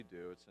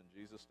do. It's in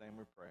Jesus' name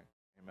we pray.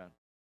 Amen.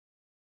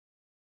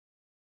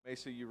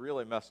 Macy, you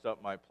really messed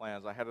up my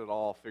plans. I had it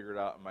all figured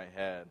out in my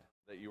head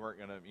that you weren't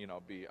going to,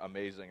 be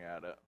amazing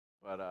at it.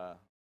 But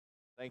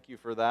thank you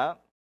for that.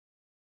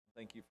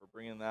 Thank you for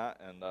bringing that,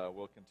 and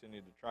we'll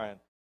continue to try and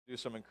do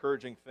some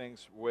encouraging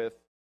things with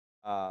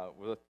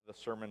the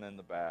sermon in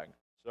the bag.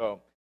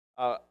 So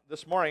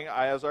this morning,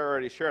 as I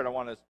already shared, I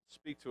want to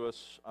speak to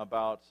us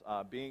about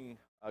being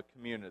a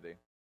community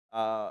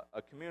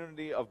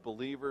of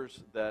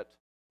believers that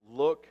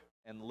look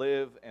and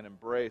live and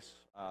embrace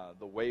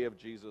the way of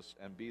Jesus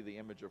and be the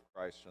image of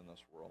Christ in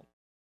this world.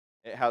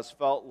 It has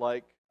felt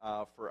like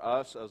for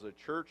us as a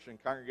church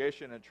and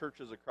congregation and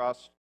churches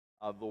across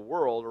the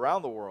world,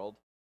 around the world,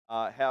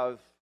 have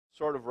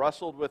sort of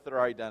wrestled with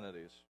their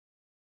identities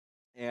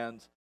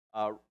and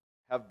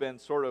have been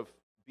sort of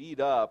beat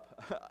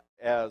up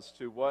as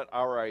to what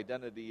our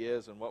identity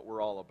is and what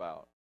we're all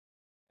about.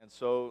 And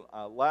so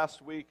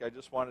last week, I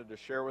just wanted to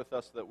share with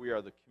us that we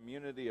are the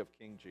community of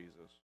King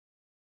Jesus,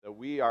 that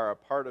we are a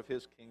part of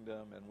his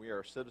kingdom and we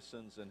are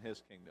citizens in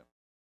his kingdom.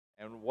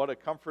 And what a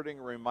comforting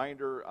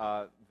reminder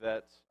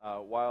that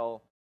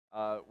while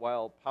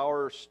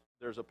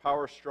there's a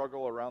power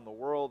struggle around the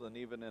world and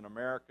even in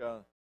America,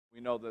 we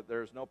know that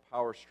there's no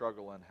power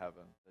struggle in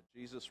heaven, that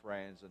Jesus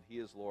reigns and he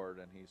is Lord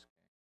and he's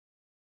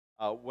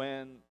King.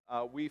 When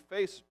we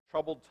face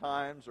troubled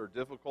times or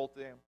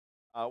difficulty,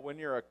 when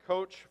you're a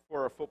coach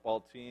for a football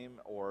team,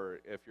 or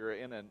if you're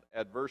in an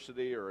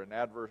adversity or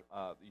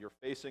you're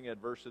facing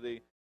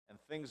adversity and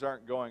things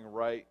aren't going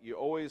right, you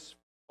always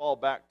fall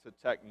back to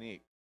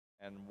technique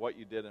and what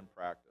you did in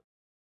practice.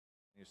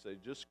 You say,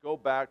 just go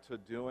back to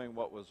doing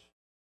what was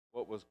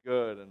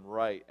good and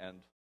right, and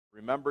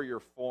remember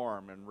your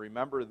form, and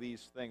remember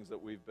these things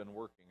that we've been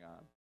working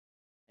on.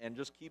 And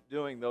just keep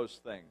doing those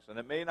things. And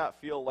it may not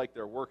feel like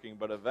they're working,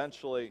 but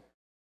eventually,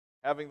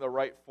 having the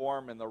right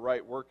form and the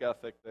right work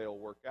ethic, they'll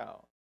work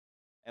out.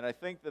 And I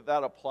think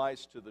that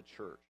applies to the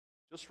church.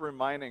 Just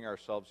reminding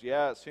ourselves,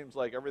 it seems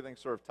like everything's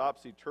sort of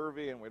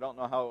topsy-turvy and we don't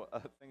know how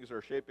things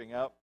are shaping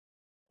up.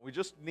 We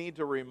just need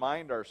to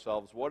remind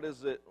ourselves, what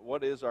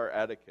is our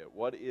etiquette?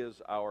 What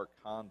is our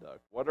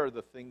conduct? What are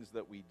the things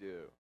that we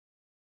do?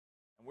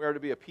 And we are to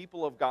be a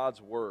people of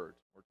God's Word.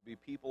 We're to be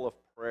people of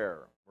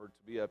prayer. We're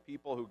to be a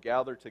people who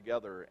gather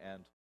together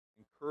and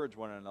encourage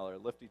one another,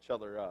 lift each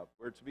other up.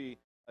 We're to be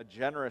a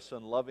generous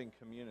and loving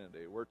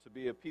community. We're to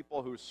be a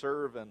people who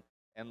serve and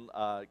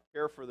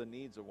care for the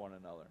needs of one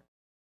another.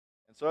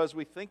 And so as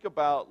we think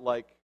about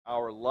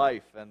our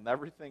life and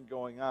everything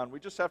going on,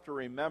 we just have to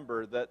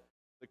remember that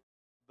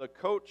the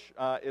coach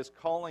is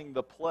calling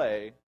the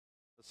play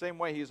the same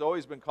way he's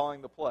always been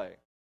calling the play.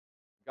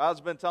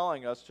 God's been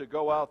telling us to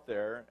go out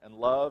there and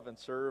love and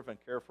serve and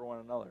care for one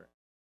another.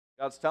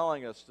 God's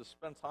telling us to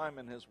spend time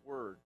in his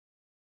Word,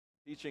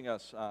 teaching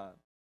us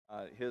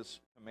his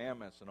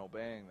commandments and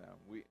obeying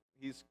them.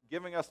 He's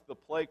giving us the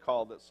play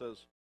call that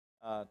says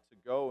to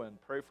go and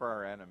pray for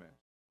our enemies,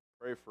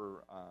 pray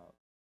for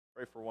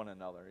one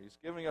another. He's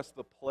giving us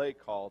the play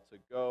call to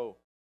go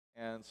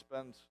and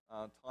spend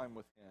time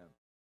with him,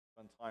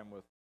 spend time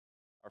with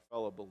our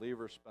fellow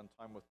believers, spend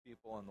time with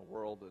people in the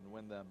world, and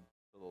win them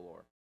to the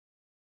Lord.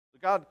 So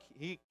God,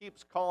 he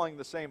keeps calling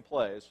the same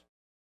plays,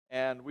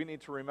 and we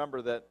need to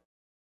remember that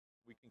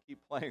we can keep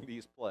playing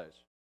these plays.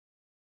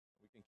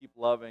 We can keep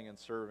loving and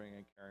serving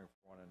and caring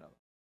for one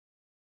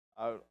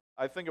another.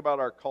 I think about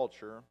our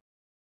culture,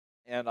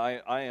 and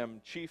I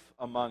am chief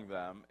among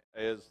them,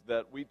 is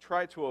that we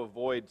try to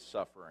avoid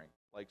suffering.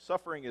 Like,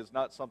 suffering is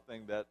not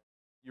something that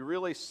you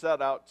really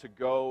set out to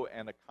go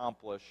and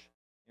accomplish.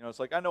 It's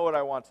like, I know what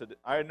I want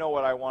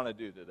to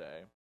do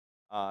today.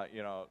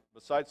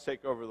 Besides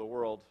take over the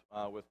world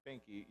with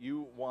Pinky,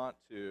 you want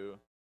to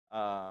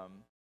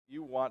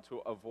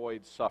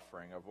avoid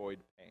suffering, avoid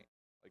pain.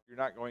 Like, you're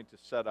not going to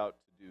set out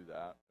to do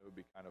that. It would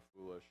be kind of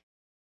foolish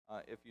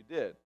if you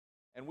did.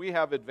 And we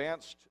have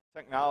advanced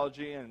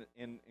technology in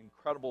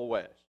incredible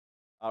ways.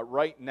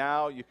 Right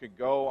now, you could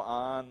go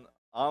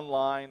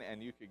online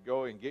and you could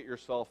go and get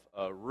yourself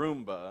a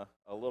Roomba,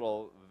 a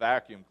little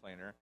vacuum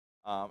cleaner.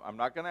 I'm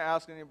not going to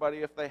ask anybody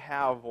if they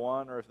have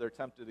one or if they're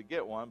tempted to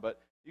get one, but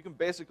you can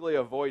basically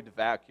avoid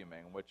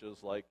vacuuming, which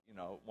is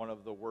one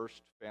of the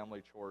worst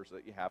family chores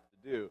that you have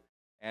to do.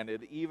 And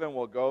it even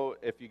will go,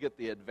 if you get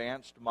the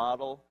advanced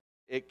model,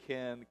 it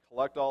can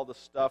collect all the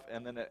stuff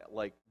and then it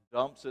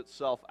dumps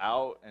itself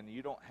out and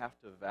you don't have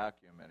to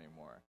vacuum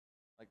anymore.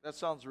 That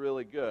sounds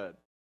really good.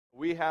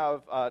 We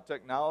have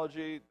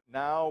technology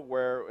now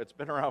where it's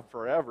been around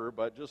forever,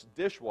 but just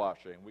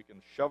dishwashing. We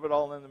can shove it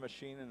all in the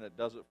machine and it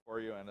does it for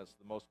you, and it's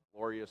the most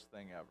glorious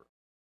thing ever.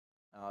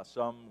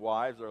 Some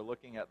wives are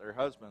looking at their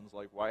husbands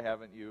like, why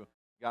haven't you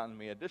gotten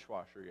me a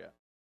dishwasher yet?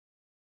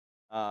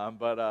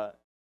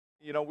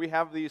 We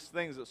have these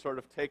things that sort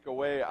of take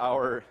away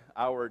our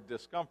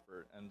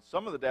discomfort. And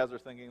some of the dads are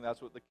thinking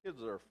that's what the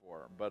kids are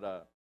for.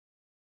 But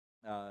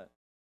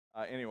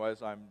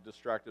anyways, I'm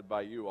distracted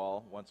by you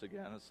all once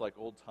again. It's like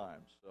old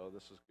times, so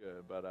this is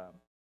good. But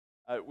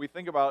we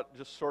think about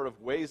just sort of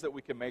ways that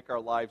we can make our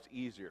lives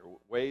easier,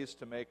 ways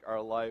to make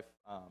our life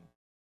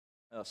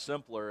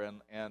simpler,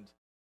 and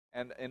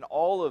in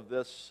all of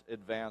this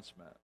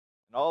advancement,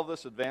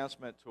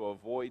 to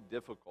avoid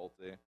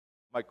difficulty,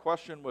 my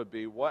question would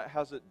be, what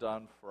has it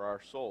done for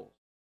our souls?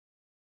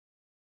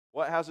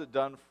 What has it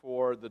done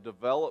for the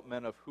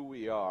development of who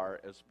we are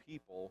as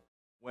people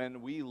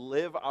when we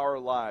live our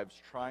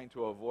lives trying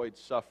to avoid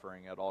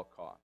suffering at all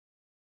costs?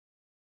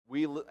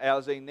 We,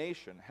 as a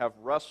nation, have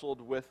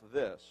wrestled with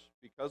this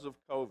because of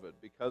COVID,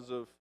 because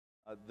of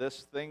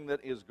this thing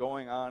that is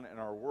going on in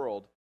our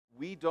world.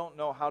 We don't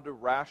know how to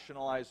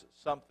rationalize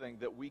something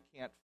that we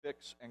can't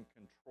fix and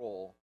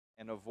control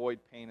and avoid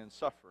pain and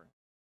suffering.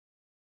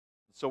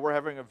 So we're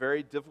having a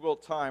very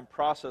difficult time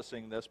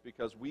processing this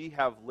because we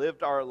have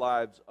lived our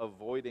lives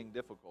avoiding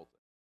difficulty.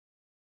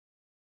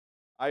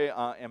 I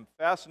am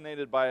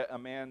fascinated by a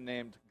man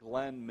named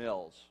Glenn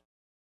Mills.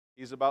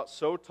 He's about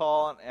so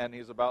tall and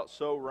he's about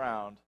so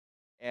round,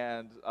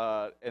 and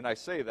I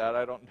say that,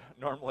 I don't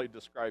normally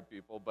describe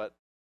people, but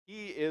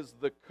he is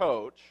the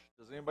coach.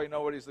 Does anybody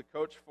know what he's the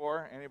coach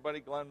for? Anybody?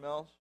 Glenn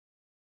Mills?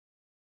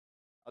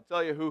 I'll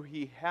tell you who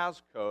he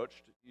has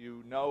coached.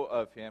 You know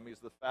of him. He's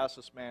the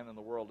fastest man in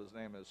the world. His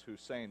name is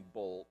Usain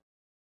Bolt.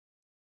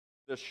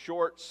 This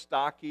short,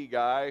 stocky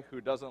guy who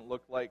doesn't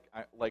look like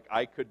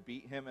I could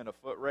beat him in a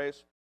foot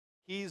race.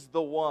 He's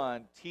the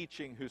one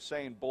teaching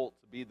Usain Bolt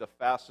to be the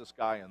fastest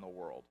guy in the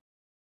world.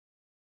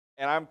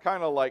 And I'm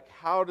kind of like,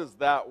 how does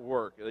that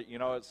work? You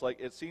know, it's like,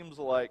 it seems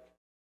like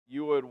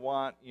you would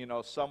want,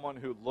 someone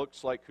who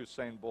looks like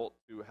Usain Bolt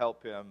to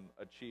help him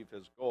achieve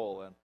his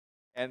goal.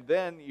 And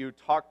then you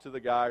talk to the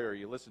guy, or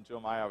you listen to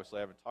him. I obviously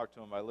haven't talked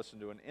to him. I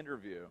listened to an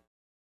interview.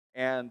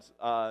 And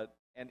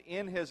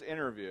in his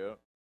interview,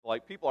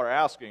 like, people are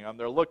asking him,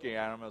 they're looking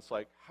at him, it's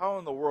like, how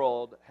in the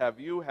world have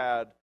you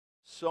had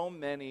so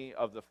many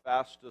of the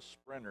fastest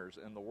sprinters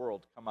in the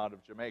world come out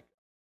of Jamaica?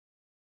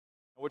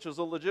 Which is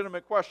a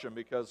legitimate question,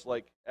 because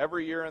like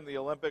every year in the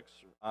Olympics,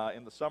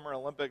 in the Summer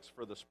Olympics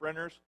for the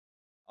sprinters,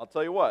 I'll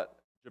tell you what,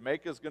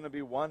 Jamaica is going to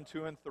be 1,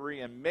 2, and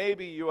 3, and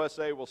maybe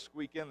USA will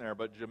squeak in there,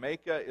 but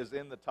Jamaica is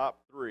in the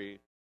top 3,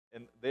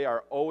 and they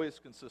are always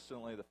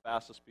consistently the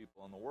fastest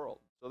people in the world.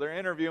 So they're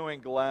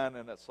interviewing Glenn,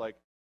 and it's like,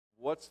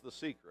 what's the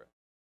secret?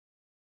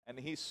 And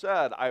he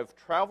said, I've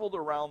traveled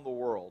around the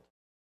world,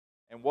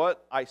 and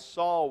what I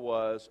saw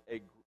was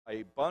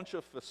a bunch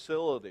of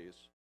facilities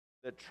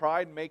that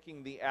tried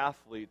making the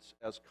athletes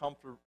as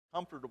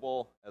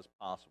comfortable as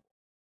possible.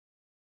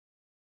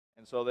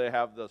 And so they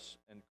have this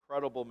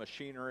incredible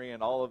machinery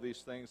and all of these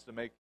things to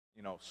make,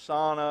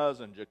 saunas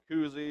and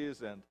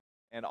jacuzzis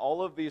and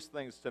all of these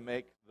things to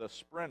make the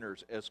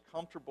sprinters as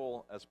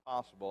comfortable as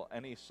possible.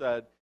 And he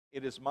said,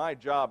 it is my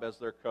job as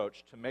their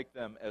coach to make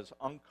them as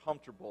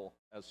uncomfortable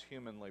as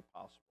humanly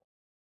possible.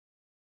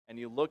 And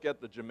you look at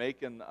the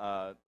Jamaican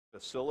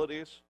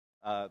facilities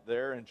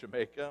there in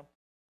Jamaica,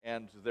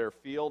 and their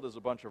field is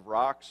a bunch of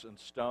rocks and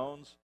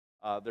stones.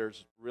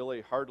 There's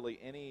really hardly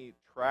any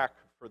track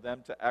for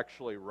them to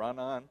actually run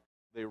on.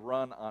 They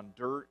run on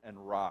dirt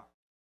and rock.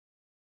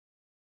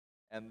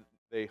 And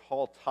they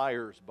haul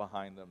tires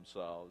behind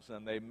themselves,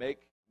 and they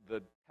make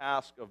the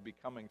task of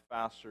becoming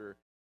faster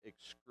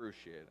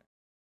excruciating.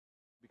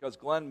 Because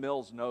Glenn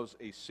Mills knows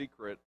a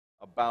secret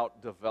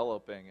about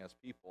developing as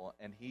people,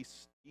 and he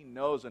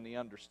knows and he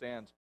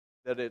understands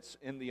that it's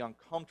in the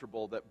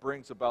uncomfortable that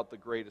brings about the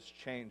greatest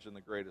change and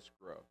the greatest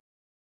growth.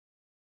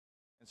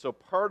 And so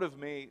part of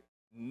me,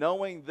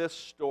 knowing this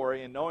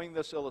story and knowing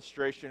this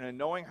illustration and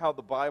knowing how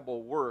the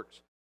Bible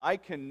works, I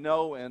can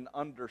know and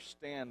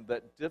understand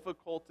that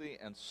difficulty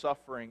and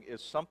suffering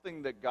is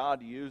something that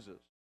God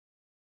uses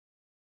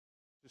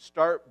to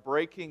start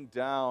breaking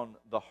down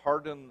the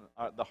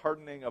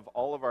hardening of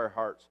all of our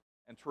hearts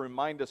and to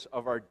remind us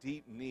of our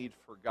deep need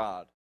for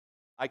God.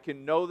 I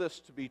can know this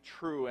to be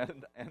true,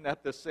 and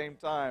at the same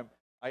time,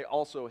 I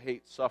also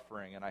hate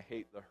suffering and I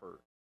hate the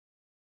hurt.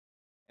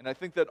 And I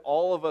think that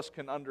all of us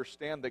can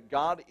understand that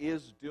God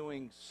is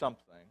doing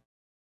something.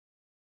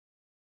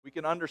 We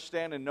can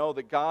understand and know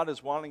that God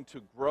is wanting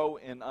to grow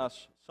in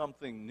us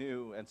something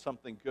new and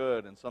something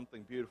good and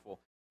something beautiful.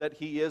 That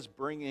He is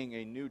bringing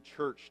a new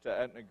church to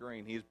Etna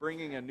Green. He's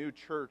bringing a new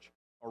church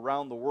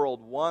around the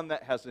world, one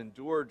that has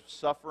endured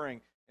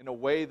suffering in a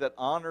way that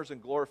honors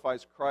and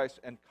glorifies Christ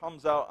and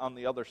comes out on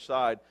the other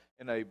side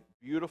in a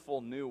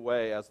beautiful new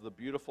way as the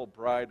beautiful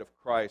bride of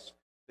Christ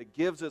that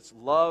gives its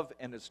love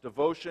and its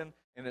devotion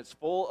and its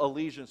full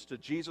allegiance to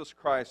Jesus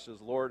Christ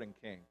as Lord and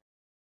King.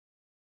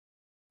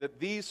 That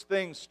these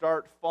things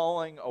start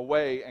falling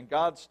away, and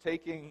God's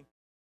taking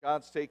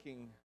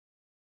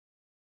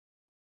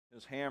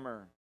His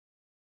hammer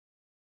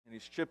and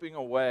He's chipping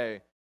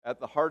away at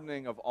the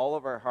hardening of all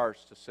of our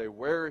hearts to say,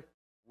 where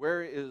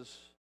is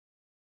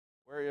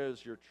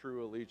your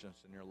true allegiance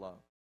and your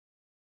love?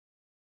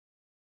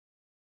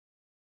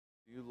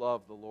 Do you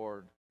love the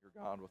Lord your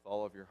God with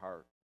all of your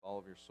heart, with all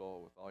of your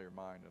soul, with all your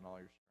mind, and all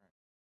your strength?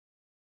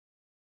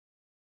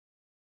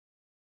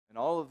 In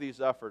all of these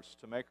efforts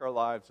to make our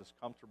lives as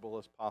comfortable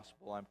as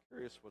possible, I'm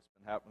curious what's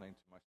been happening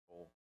to my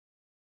soul.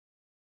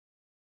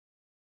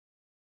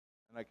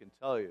 And I can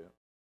tell you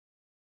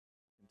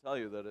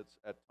that it's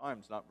at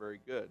times not very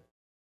good.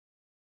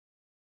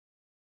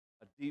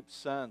 A deep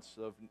sense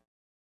of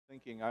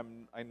thinking,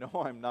 I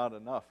know I'm not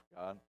enough,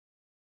 God.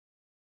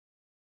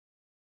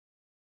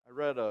 I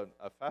read a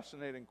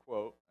fascinating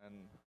quote,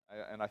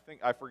 and I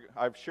think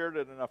I've shared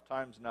it enough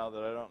times now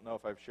that I don't know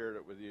if I've shared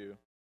it with you,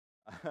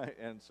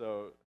 and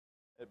so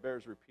it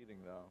bears repeating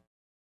though.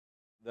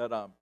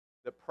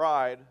 That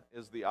pride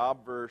is the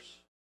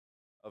obverse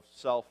of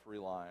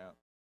self-reliance,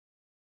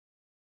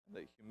 and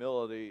that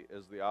humility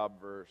is the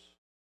obverse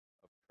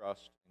of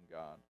trust in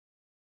God.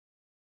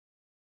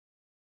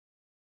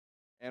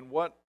 And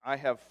what I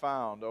have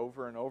found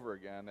over and over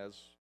again as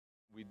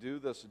we do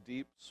this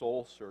deep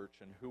soul search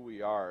in who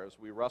we are, as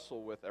we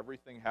wrestle with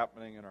everything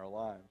happening in our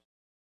lives,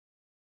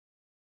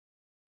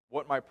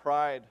 what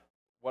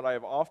I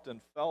have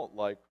often felt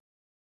like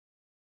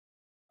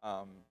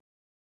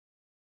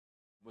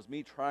was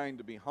me trying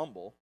to be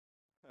humble.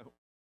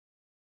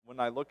 When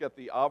I look at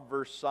the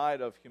obverse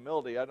side of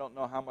humility, I don't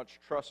know how much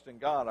trust in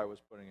God I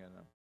was putting in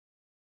Him.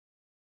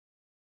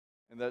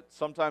 And that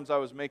sometimes I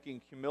was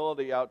making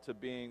humility out to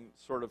being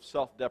sort of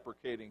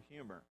self-deprecating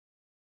humor.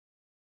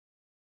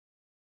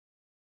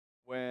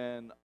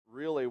 When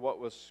really what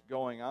was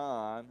going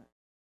on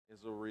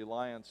is a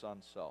reliance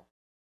on self.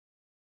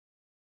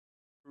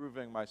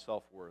 Proving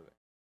myself worthy.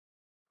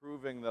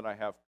 Proving that I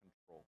have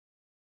control.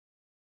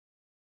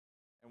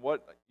 And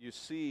what you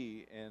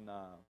see in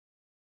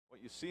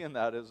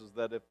that is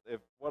that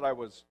if what I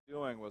was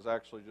doing was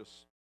actually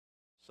just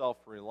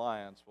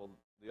self-reliance, well,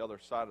 the other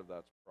side of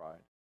that's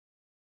pride.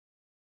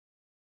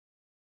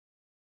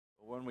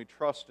 But when we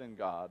trust in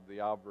God, the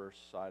obverse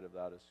side of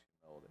that is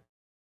humility.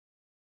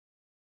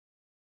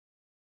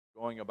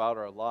 Going about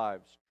our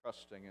lives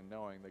trusting and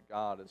knowing that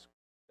God is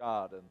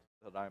God and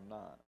that I'm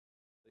not,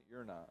 that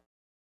you're not.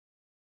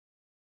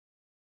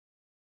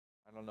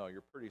 I don't know,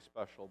 you're pretty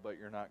special, but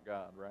you're not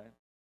God, right?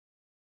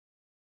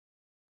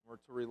 We're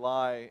to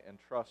rely and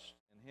trust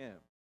in Him.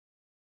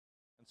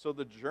 And so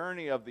the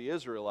journey of the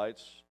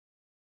Israelites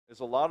is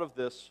a lot of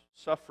this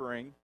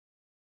suffering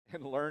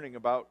and learning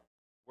about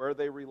where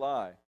they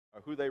rely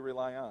or who they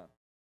rely on.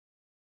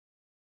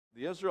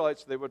 The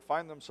Israelites, they would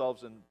find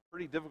themselves in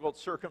pretty difficult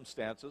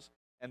circumstances,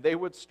 and they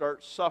would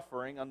start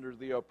suffering under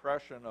the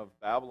oppression of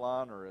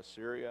Babylon or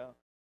Assyria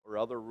or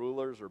other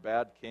rulers or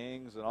bad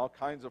kings, and all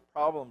kinds of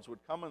problems would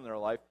come in their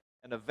life,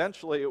 and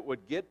eventually it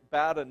would get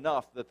bad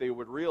enough that they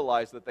would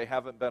realize that they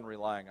haven't been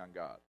relying on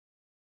God.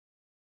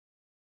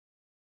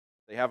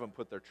 They haven't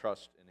put their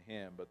trust in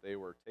Him, but they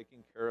were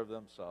taking care of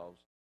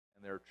themselves,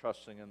 and they were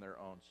trusting in their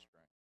own strength.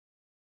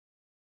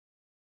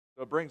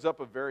 So it brings up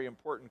a very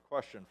important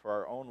question for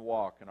our own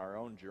walk and our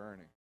own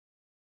journey.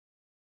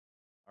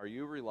 Are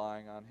you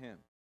relying on Him?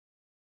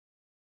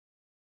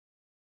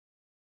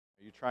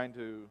 Are you trying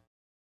to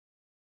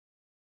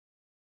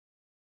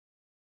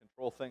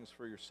control things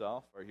for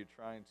yourself? Are you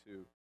trying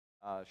to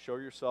show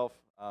yourself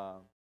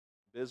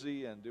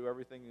busy and do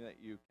everything that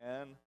you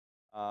can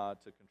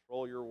to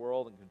control your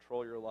world and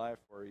control your life?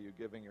 Or are you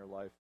giving your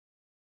life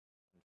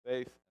in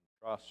faith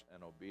and trust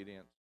and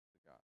obedience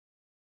to God?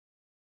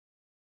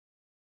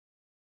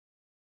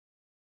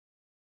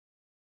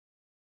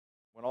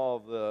 When all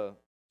of the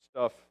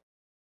stuff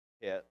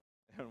hit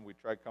and we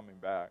tried coming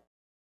back,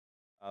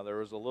 there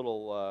was a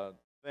little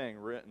thing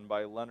written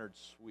by Leonard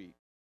Sweet.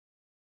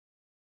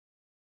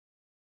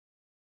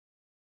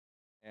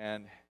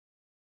 And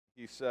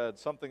he said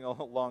something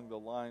along the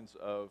lines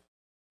of,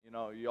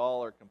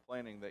 y'all are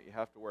complaining that you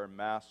have to wear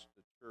masks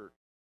to church.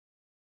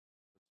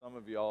 But some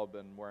of y'all have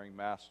been wearing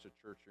masks to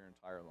church your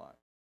entire life.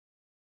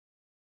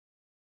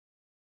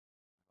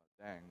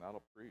 I thought, dang,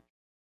 that'll preach.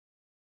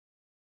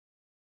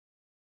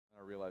 And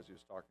I realized he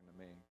was talking to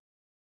me.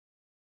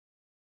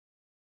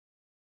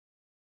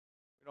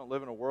 We don't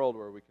live in a world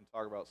where we can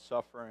talk about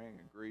suffering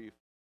and grief,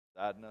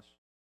 sadness.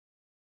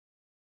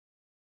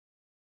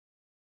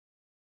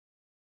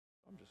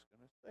 I'm just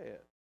going to say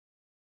it.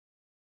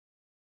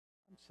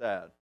 I'm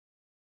sad.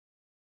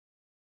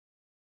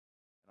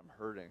 And I'm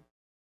hurting.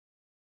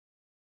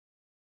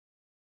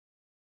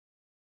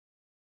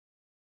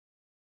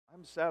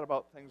 I'm sad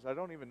about things I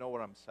don't even know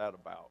what I'm sad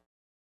about.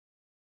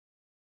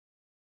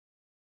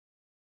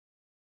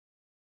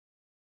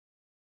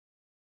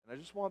 And I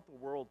just want the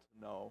world to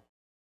know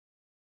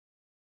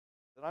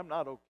that I'm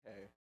not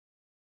okay.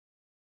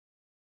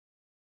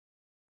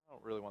 I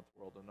don't really want the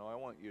world to know. I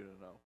want you to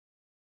know.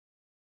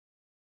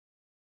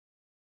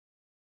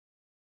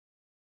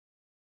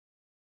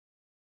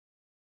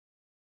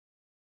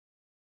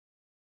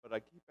 But I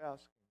keep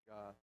asking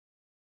God,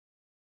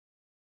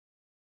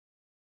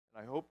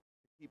 and I hope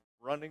to keep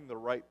running the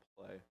right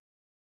play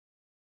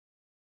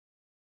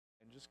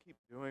and just keep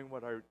doing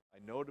what I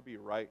know to be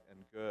right and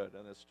good,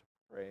 and it's to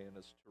pray, and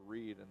it's to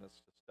read, and it's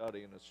to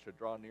study, and it's to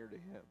draw near to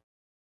Him.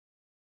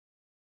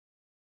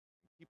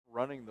 And keep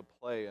running the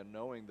play and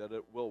knowing that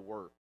it will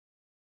work.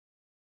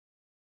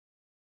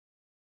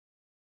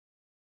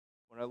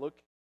 When I look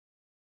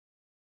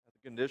at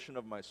the condition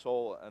of my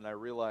soul and I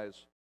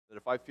realize that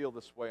if I feel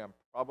this way, I'm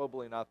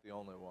probably not the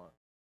only one.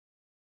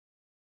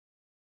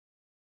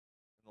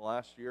 In the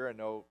last year, I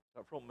know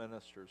several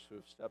ministers who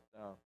have stepped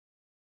down,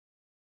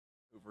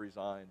 who've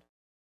resigned.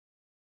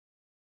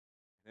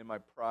 And in my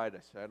pride, I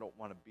say, I don't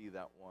want to be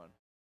that one.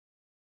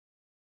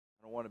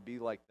 I don't want to be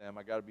like them.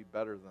 I got to be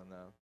better than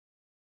them.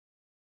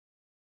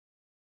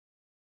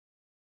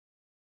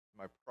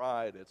 My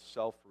pride, it's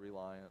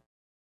self-reliant.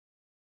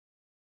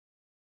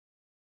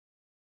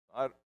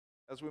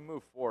 As we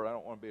move forward, I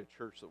don't want to be a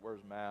church that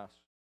wears masks.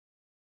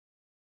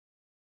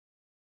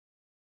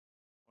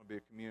 I want to be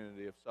a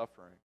community of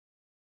suffering.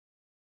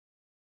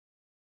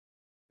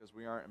 Because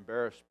we aren't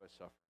embarrassed by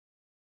suffering.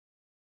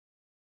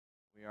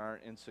 We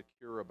aren't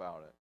insecure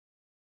about it.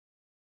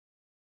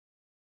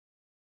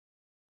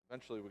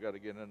 Eventually, we got to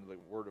get into the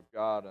Word of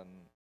God, and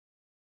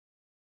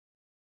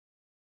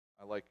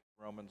I like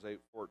Romans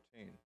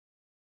 8:14.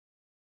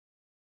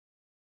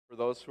 For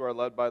those who are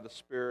led by the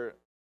Spirit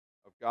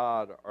of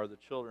God are the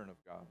children of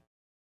God.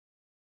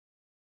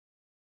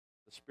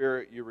 The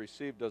Spirit you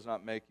receive does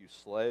not make you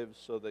slaves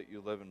so that you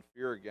live in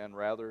fear again.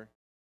 Rather,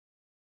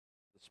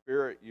 the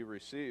Spirit you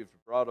received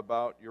brought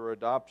about your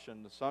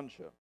adoption to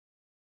sonship.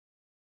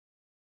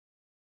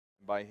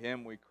 And by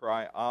Him we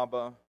cry,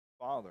 Abba,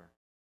 Father.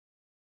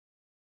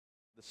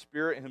 The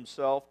Spirit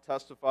Himself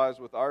testifies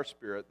with our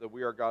spirit that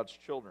we are God's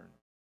children.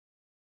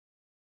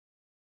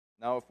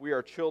 Now, if we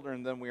are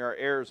children, then we are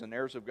heirs and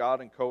heirs of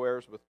God and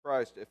co-heirs with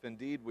Christ, if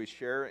indeed we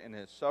share in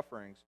His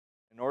sufferings,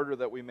 in order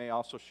that we may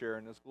also share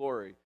in His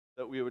glory.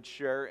 That we would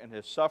share in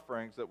His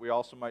sufferings, that we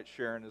also might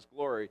share in His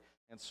glory.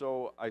 And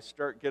so I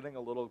start getting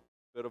a little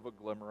bit of a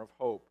glimmer of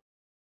hope.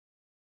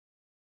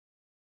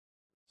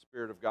 The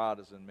Spirit of God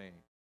is in me.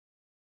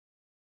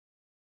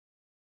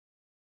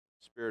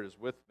 The Spirit is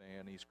with me,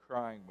 and He's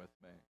crying with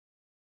me.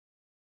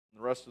 And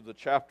the rest of the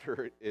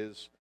chapter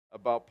is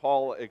about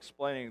Paul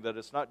explaining that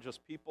it's not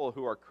just people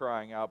who are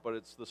crying out, but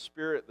it's the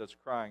Spirit that's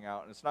crying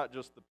out. And it's not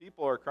just the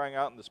people who are crying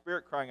out and the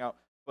Spirit crying out,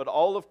 but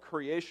all of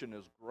creation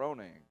is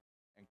groaning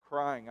and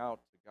crying out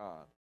to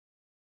God.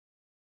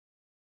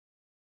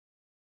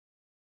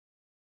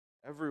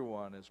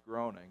 Everyone is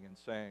groaning and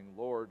saying,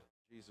 Lord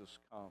Jesus,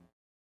 come.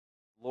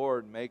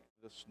 Lord, make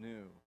this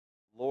new.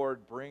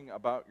 Lord, bring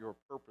about your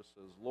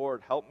purposes.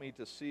 Lord, help me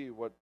to see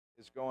what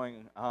is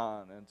going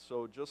on. And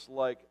so just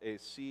like a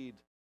seed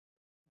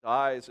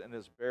dies and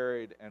is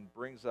buried and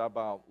brings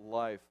about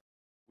life,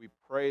 we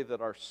pray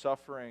that our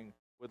suffering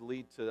would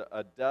lead to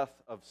a death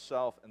of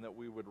self and that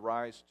we would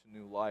rise to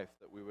new life,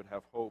 that we would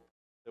have hope,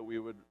 that we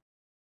would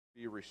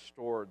be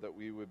restored, that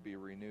we would be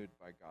renewed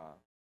by God.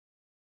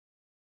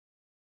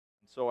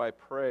 And so I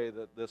pray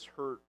that this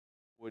hurt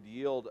would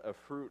yield a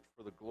fruit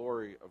for the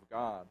glory of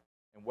God.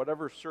 And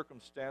whatever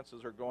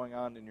circumstances are going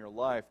on in your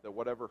life, that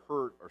whatever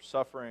hurt or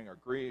suffering or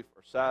grief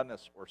or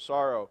sadness or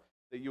sorrow,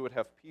 that you would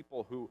have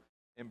people who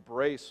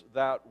embrace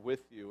that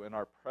with you and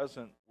are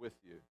present with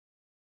you.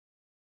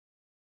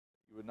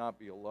 You would not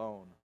be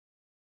alone.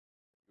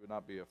 You would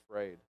not be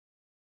afraid.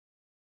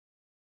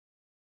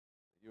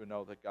 You would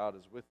know that God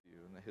is with you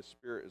and that His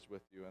Spirit is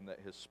with you and that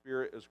His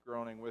Spirit is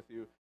groaning with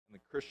you and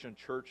the Christian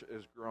church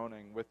is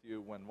groaning with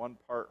you. When one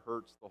part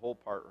hurts, the whole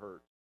part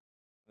hurts.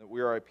 And that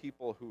we are a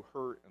people who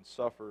hurt and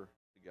suffer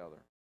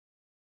together.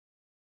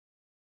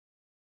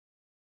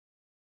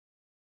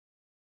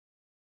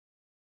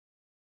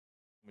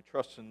 We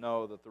trust and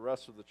know that the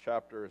rest of the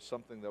chapter is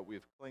something that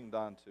we've clinged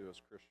on to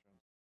as Christians.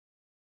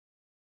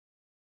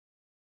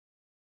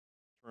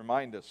 To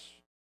remind us,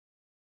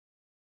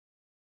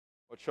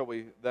 what shall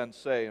we then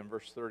say in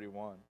verse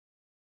 31?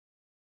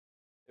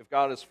 If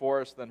God is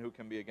for us, then who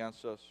can be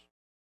against us?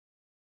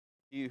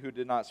 He who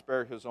did not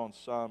spare His own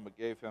Son, but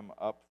gave Him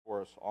up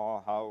for us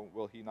all, how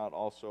will He not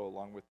also,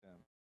 along with Him,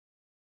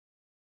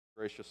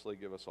 graciously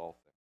give us all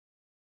things?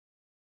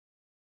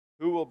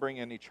 Who will bring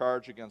any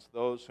charge against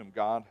those whom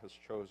God has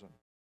chosen?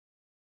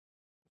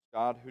 It's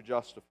God who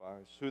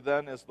justifies. Who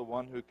then is the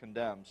one who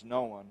condemns?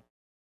 No one.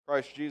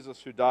 Christ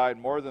Jesus, who died,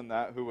 more than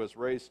that, who was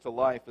raised to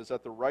life, is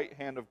at the right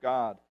hand of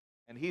God,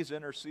 and He's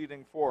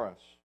interceding for us.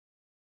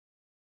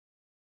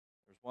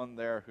 There's one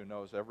there who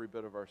knows every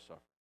bit of our suffering.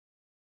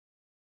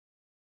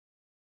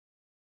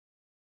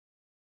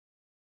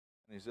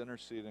 And He's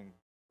interceding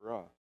for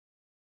us.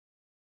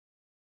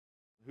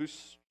 Who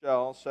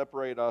shall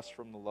separate us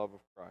from the love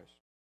of Christ?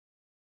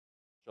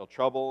 Shall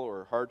trouble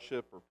or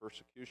hardship or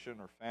persecution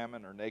or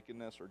famine or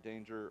nakedness or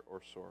danger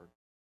or sword?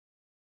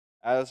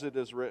 As it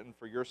is written,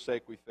 for your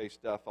sake we face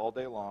death all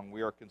day long.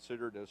 We are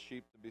considered as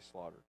sheep to be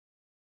slaughtered.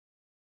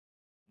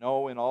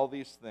 No, in all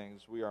these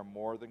things we are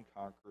more than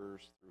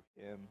conquerors through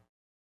Him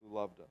who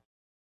loved us.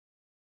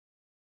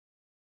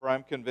 For I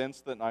am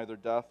convinced that neither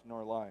death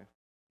nor life,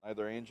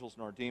 neither angels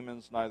nor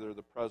demons, neither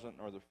the present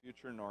nor the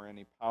future, nor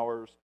any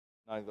powers,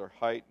 neither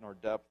height nor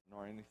depth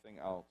nor anything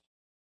else,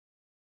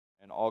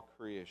 and all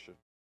creation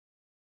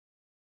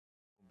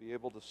will be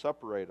able to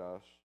separate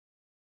us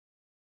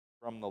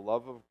from the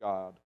love of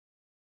God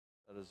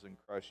that is in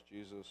Christ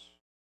Jesus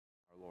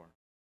our Lord.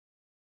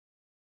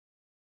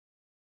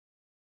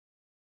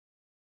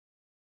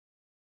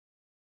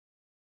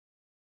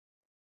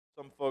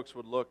 Some folks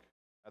would look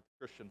at the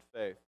Christian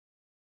faith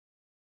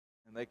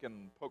and they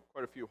can poke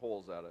quite a few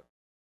holes at it.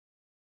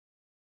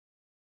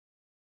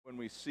 When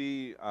we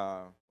see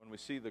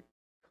the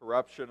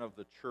corruption of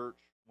the church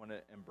when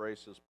it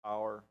embraces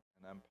power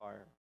and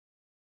empire,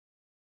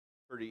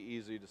 pretty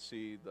easy to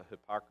see the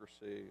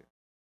hypocrisy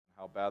and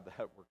how bad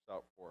that works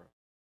out for us.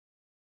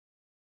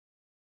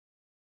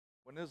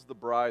 When is the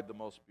bride the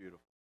most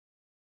beautiful?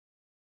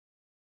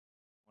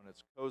 When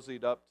it's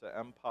cozied up to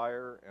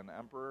empire and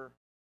emperor,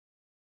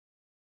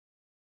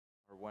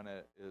 or when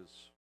it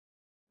is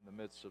in the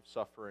midst of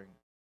suffering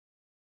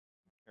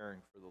and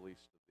caring for the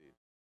least of these?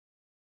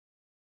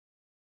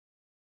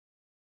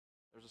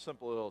 There's a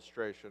simple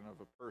illustration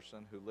of a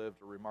person who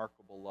lived a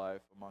remarkable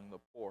life among the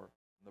poor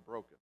and the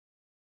broken.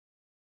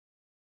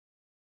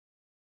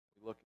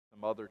 We look at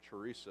Mother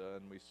Teresa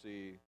and we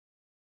see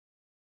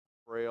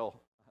a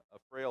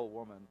frail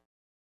woman,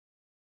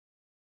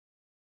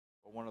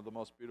 but one of the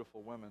most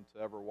beautiful women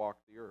to ever walk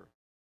the earth,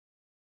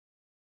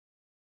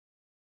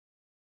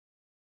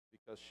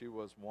 because she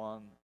was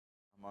one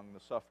among the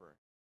suffering.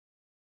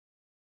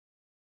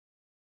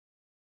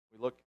 We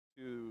look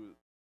to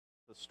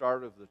the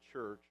start of the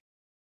church,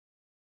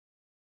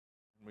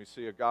 and we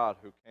see a God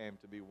who came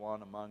to be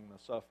one among the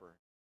suffering.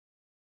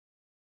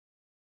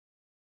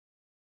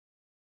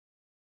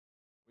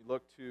 We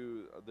look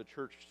to the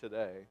church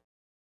today,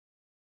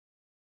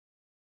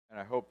 and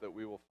I hope that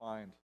we will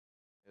find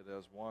it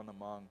as one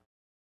among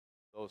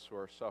those who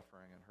are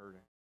suffering and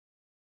hurting.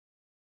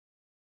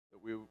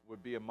 That we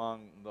would be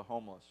among the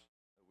homeless,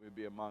 that we would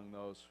be among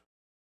those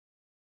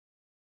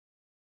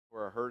who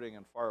are hurting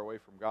and far away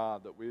from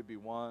God, that we would be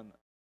one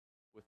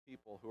with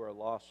people who are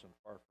lost and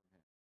far from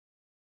Him.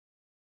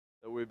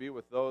 That we would be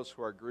with those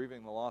who are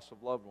grieving the loss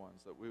of loved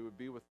ones, that we would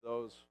be with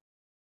those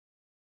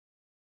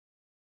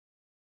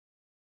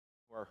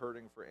who are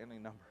hurting for any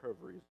number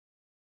of reasons.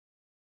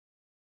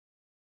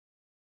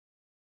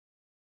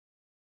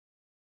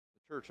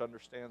 The church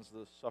understands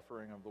the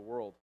suffering of the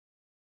world,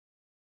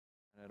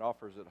 and it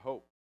offers it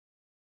hope.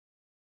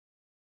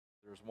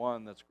 There's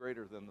one that's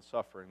greater than the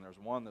suffering. There's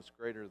one that's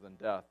greater than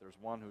death. There's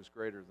one who's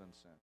greater than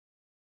sin.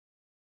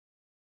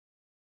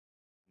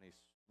 And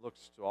He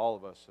looks to all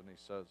of us and He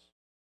says,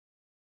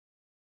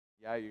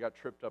 yeah, you got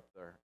tripped up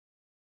there.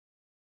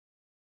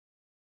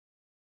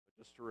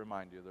 But just to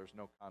remind you, there's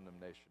no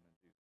condemnation in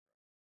Jesus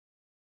Christ.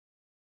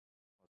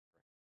 Let's pray.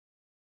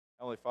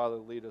 Heavenly Father,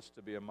 lead us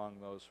to be among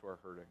those who are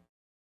hurting.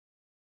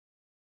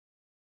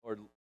 Lord,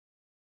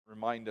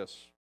 remind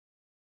us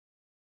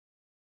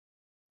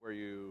where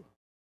you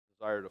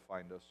desire to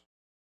find us.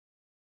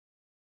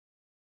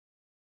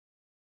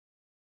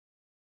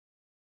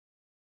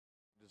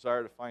 You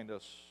desire to find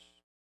us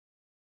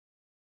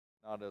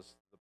not as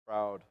the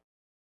proud,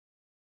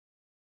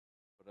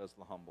 but as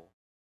the humble.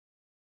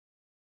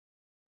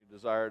 You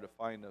desire to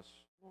find us,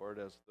 Lord,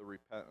 as the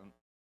repentant.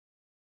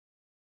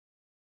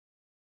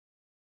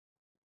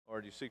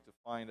 Lord, you seek to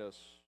find us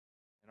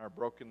in our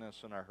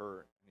brokenness and our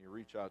hurt, and you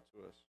reach out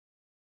to us.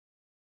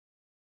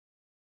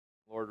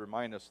 Lord,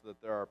 remind us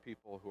that there are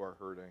people who are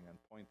hurting, and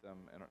point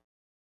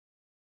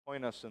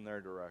us in their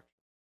direction.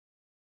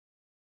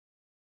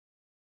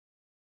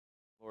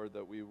 Lord,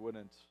 that we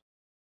wouldn't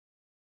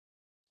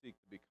seek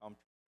to be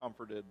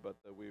comforted, but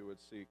that we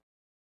would seek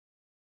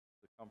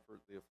to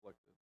comfort the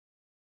afflicted.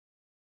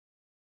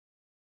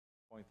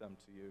 Point them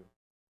to you.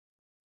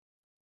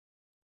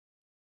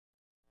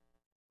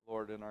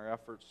 Lord, in our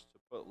efforts to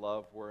put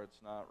love where it's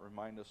not,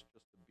 remind us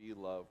just to be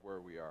love where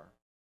we are.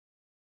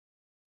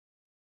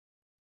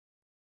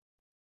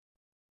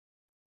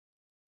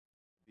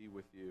 Be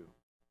with you.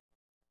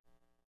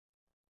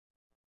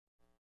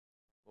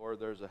 Lord,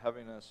 there's a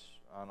heaviness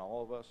on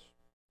all of us,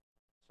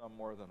 some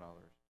more than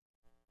others.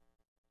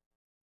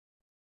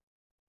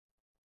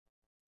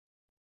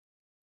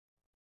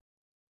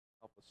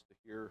 Help us to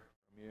hear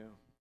from you.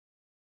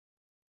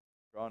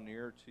 Draw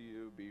near to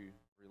you, be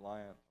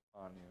reliant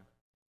upon you.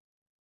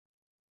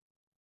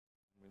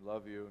 We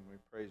love you and we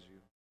praise you.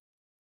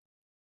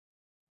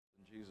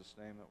 In Jesus'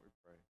 name that we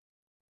pray.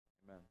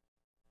 Amen.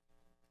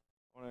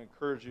 I want to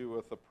encourage you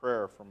with a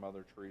prayer from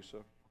Mother Teresa.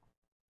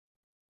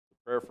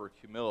 A prayer for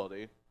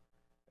humility.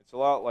 It's a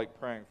lot like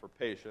praying for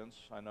patience.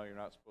 I know you're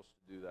not supposed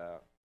to do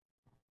that.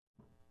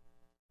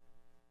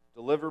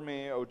 Deliver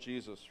me, O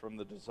Jesus, from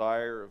the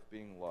desire of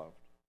being loved,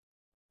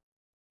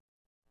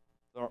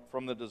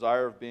 from the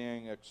desire of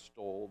being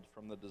extolled,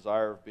 from the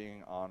desire of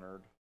being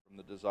honored, from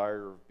the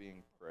desire of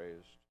being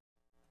praised,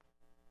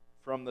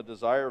 from the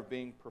desire of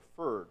being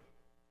preferred,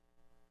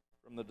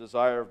 from the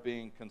desire of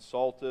being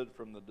consulted,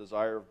 from the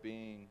desire of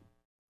being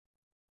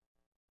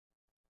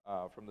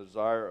approved,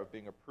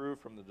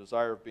 from the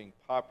desire of being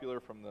popular,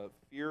 from the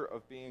fear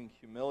of being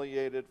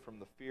humiliated, from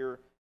the fear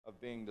of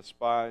being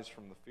despised,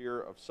 from the fear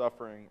of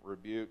suffering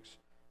rebukes,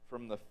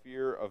 from the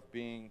fear of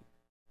being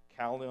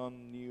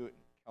calumniated.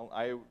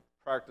 I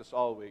practice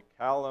all week.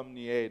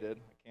 Calumniated.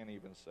 I can't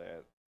even say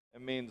it.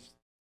 It means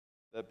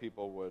that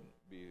people would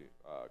be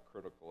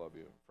critical of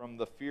you. From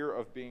the fear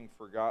of being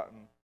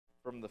forgotten,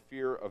 from the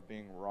fear of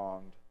being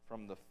wronged,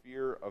 from the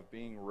fear of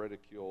being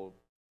ridiculed,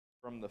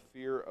 from the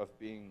fear of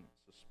being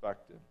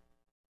suspected,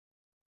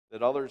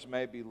 that others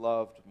may be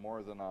loved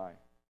more than I.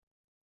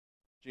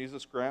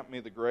 Jesus, grant me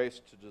the grace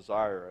to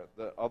desire it,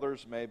 that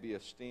others may be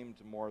esteemed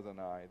more than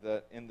I,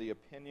 that in the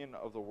opinion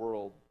of the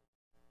world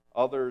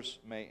others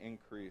may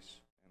increase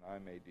and I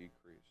may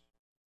decrease,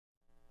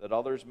 that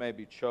others may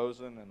be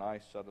chosen and I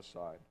set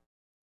aside,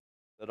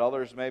 that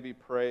others may be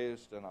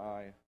praised and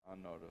I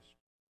unnoticed,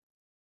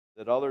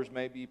 that others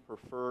may be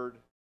preferred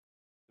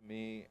to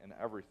me in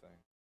everything,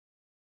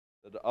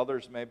 that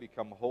others may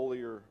become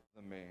holier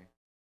than me,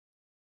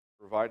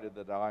 provided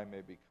that I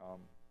may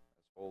become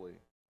as holy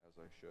as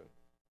I should.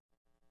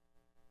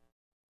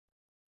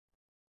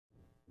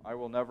 I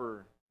will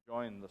never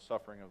join the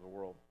suffering of the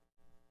world.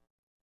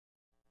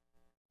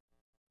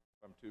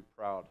 I'm too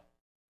proud.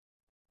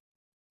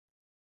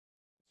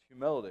 It's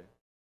humility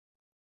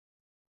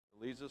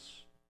that leads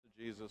us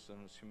to Jesus, and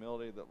it's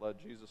humility that led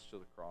Jesus to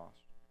the cross,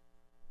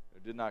 who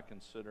did not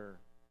consider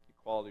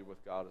equality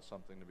with God as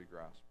something to be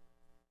grasped.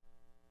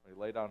 But he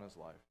laid down his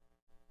life.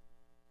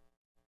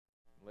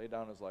 He laid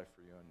down his life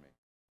for you and me.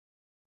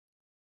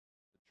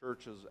 The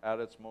church is at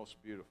its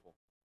most beautiful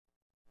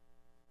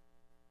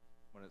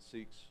when it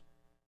seeks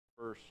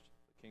first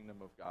the kingdom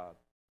of God,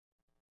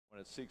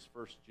 when it seeks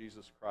first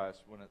Jesus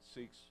Christ, when it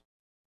seeks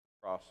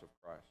the cross of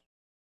Christ.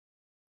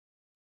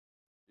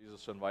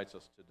 Jesus invites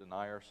us to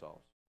deny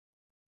ourselves,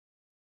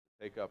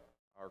 to take up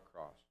our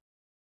cross,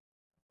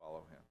 and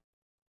follow him.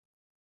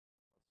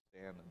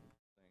 Let's stand and